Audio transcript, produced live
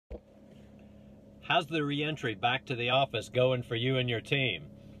How's the reentry back to the office going for you and your team?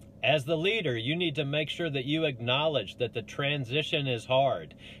 As the leader, you need to make sure that you acknowledge that the transition is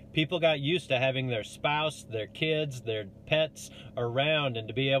hard. People got used to having their spouse, their kids, their pets around, and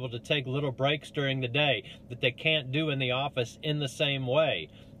to be able to take little breaks during the day that they can't do in the office in the same way.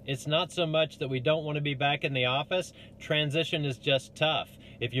 It's not so much that we don't want to be back in the office. Transition is just tough.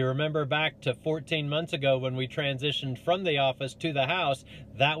 If you remember back to 14 months ago when we transitioned from the office to the house,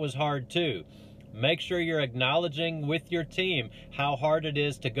 that was hard too. Make sure you're acknowledging with your team how hard it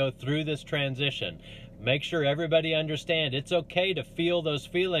is to go through this transition. Make sure everybody understands it's okay to feel those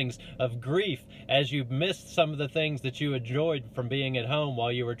feelings of grief as you've missed some of the things that you enjoyed from being at home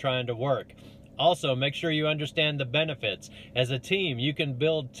while you were trying to work. Also, make sure you understand the benefits. As a team, you can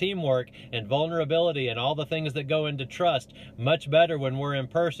build teamwork and vulnerability and all the things that go into trust much better when we're in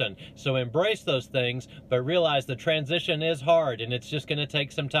person. So embrace those things, but realize the transition is hard and it's just going to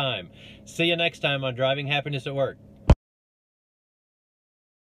take some time. See you next time on Driving Happiness at Work.